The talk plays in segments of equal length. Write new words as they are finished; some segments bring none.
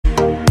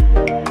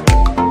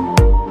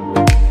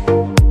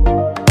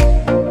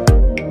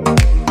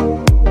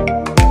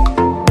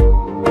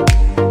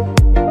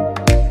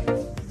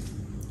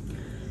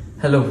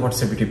Hello,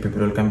 what's up YouTube people,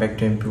 welcome back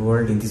to MP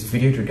World. In this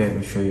video today I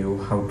will show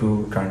you how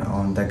to turn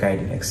on the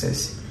guided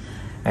access.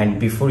 And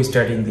before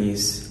starting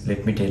this,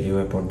 let me tell you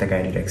about the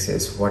guided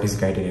access. What is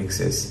guided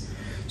access?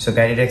 So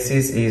guided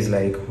access is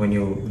like when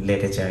you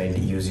let a child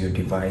use your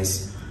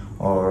device,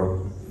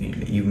 or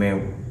you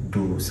may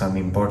do some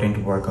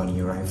important work on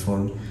your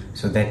iPhone.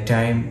 So that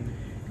time,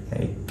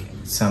 like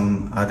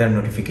some other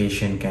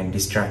notification can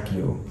distract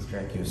you.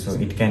 So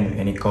it can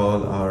any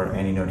call or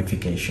any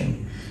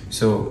notification.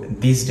 So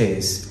these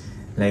days,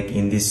 like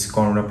in this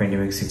corona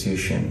pandemic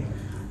situation,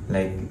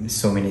 like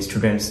so many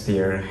students, they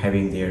are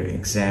having their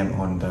exam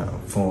on the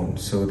phone.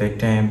 So that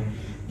time,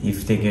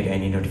 if they get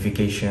any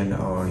notification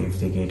or if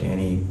they get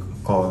any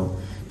call,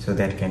 so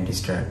that can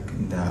distract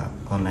the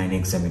online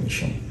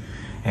examination.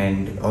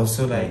 And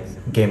also like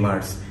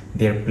gamers,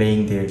 they are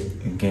playing their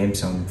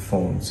games on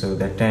phone. So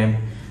that time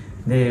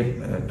they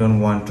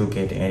don't want to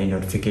get any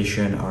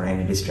notification or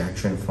any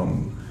distraction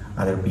from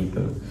other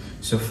people.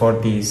 So for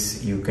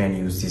this, you can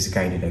use this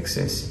guided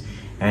access.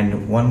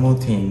 And one more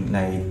thing,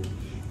 like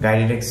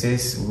guided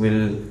access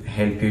will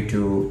help you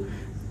to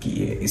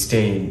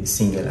stay in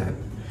single app.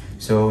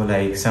 So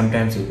like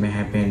sometimes it may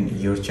happen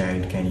your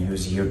child can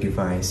use your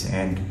device,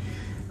 and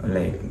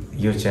like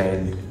your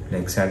child,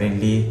 like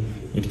suddenly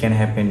it can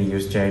happen your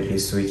child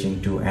is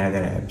switching to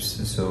another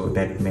apps. So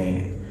that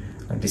may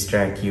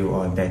distract you,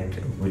 or that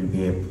will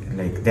be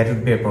that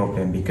would be a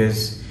problem,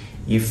 because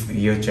if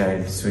your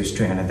child switch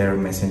to another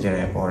messenger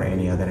app or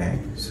any other app,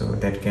 so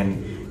that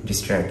can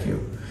distract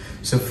you.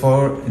 So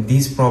for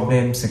these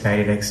problems,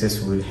 guided access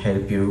will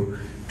help you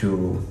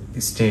to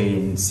stay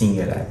in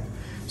single app.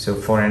 So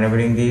for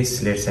enabling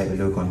this, let's have a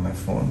look on my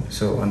phone.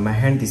 So on my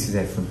hand, this is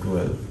iPhone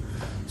 12.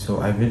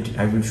 So I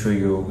will show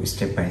you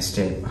step by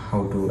step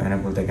how to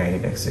enable the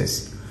guided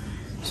access.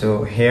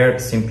 So here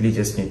simply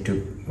just need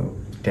to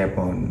tap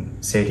on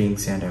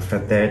settings, and after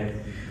that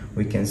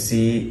we can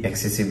see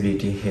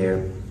accessibility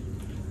here.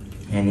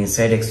 And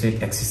inside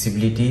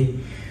accessibility,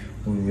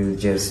 we will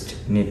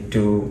just need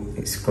to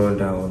scroll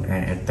down,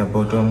 and at the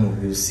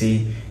bottom we will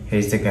see here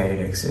is the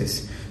guided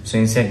access. So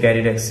inside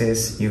guided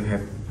access, you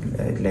have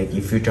like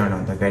if you turn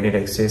on the guided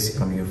access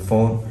on your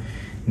phone,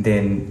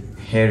 then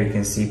here you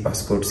can see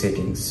passcode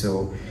settings.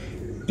 So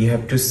you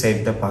have to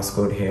set the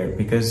passcode here,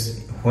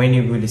 because when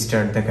you will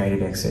start the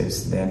guided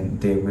access, then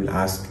they will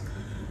ask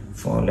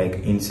for, like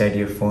inside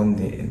your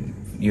phone,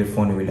 your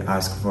phone will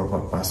ask for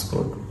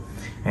passcode.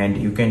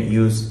 And you can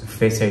use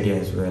Face ID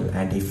as well.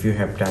 And if you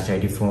have Touch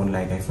ID phone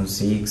like iPhone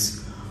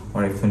 6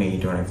 or iPhone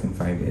 8 or iPhone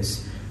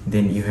 5s,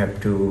 then you have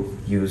to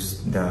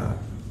use the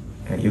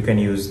you can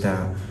use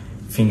the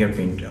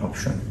fingerprint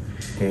option.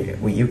 Okay,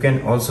 you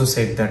can also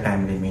set the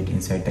time limit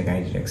inside the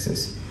guided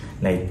access,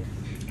 like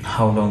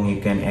how long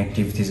you can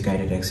active this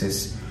guided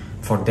access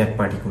for that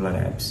particular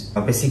apps.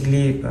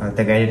 Basically,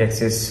 the guided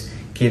access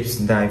keeps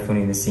the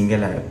iPhone in a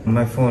single app. On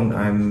my phone,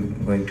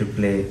 I'm going to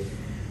play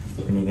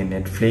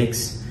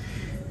Netflix.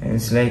 And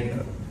it's like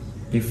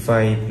if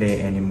I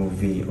play any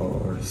movie,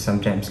 or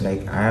sometimes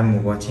like I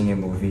am watching a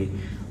movie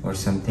or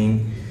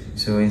something,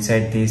 so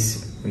inside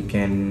this we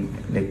can,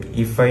 like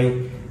if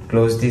I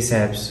close this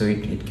app, so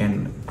it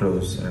can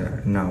close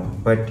now.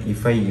 But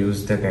if I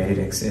use the guided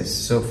access,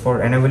 so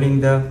for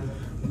enabling the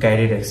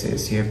guided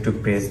access, you have to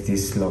press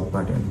this lock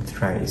button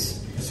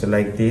thrice, so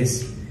like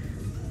this.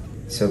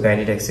 So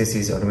guided access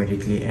is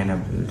automatically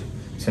enabled.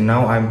 So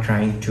now I'm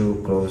trying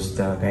to close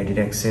the guided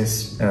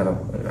access,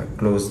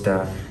 close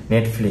the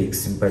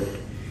Netflix, but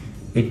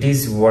it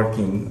is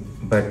working,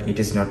 but it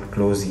is not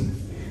closing.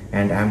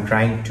 And I'm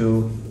trying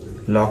to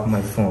lock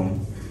my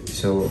phone,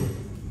 so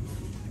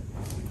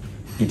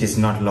it is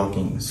not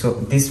locking. So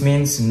this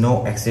means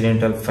no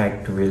accidental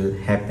fact will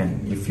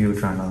happen if you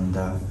turn on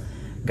the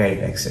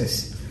guided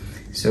access.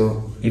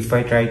 So if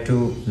I try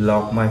to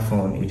lock my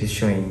phone, it is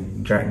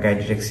showing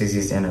guided access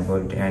is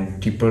enabled,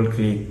 and triple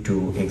click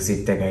to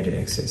exit the guided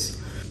access.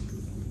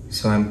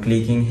 So I'm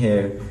clicking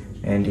here,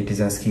 and it is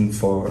asking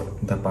for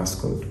the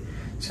passcode.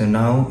 So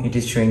now it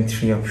is showing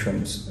three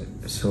options.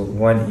 So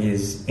one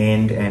is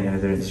end, and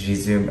another is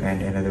resume,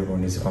 and another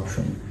one is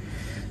option.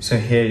 So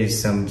here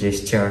is some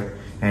gesture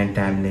and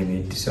time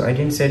limit. So I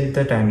didn't set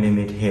the time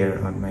limit here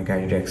on my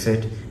guided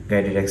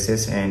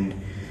access, and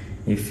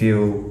if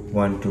you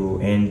want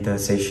to end the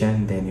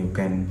session, then you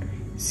can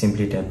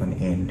simply tap on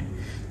end.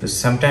 So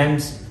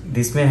sometimes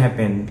this may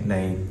happen,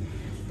 like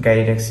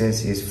guided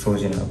access is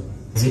frozen up.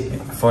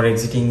 For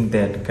exiting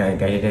that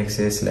guided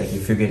access, like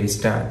if you get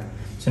stuck,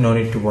 so no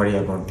need to worry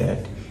about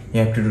that.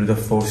 You have to do the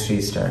forced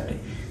restart.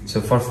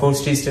 So for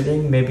forced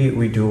restarting, maybe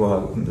we do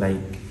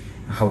like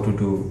how to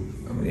do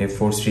a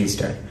forced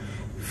restart.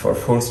 For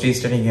forced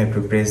restarting, you have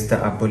to press the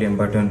up volume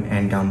button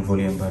and down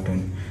volume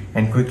button,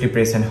 and quickly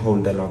press and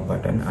hold the lock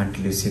button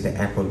until you see the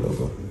Apple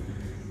logo.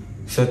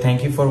 So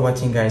thank you for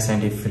watching guys,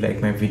 and if you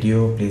like my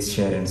video, please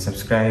share and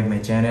subscribe my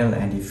channel.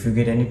 And if you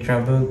get any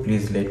trouble,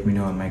 please let me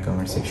know in my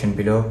comment section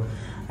below.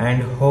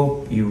 And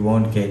hope you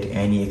won't get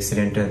any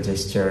accidental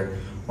gesture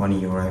on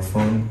your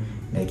iPhone,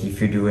 like if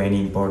you do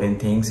any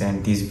important things,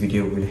 and this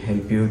video will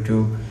help you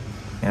to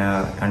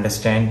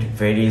understand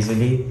very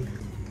easily,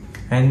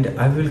 and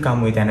I will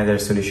come with another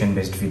solution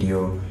based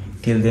video.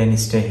 Till then,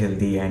 stay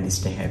healthy and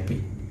stay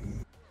happy.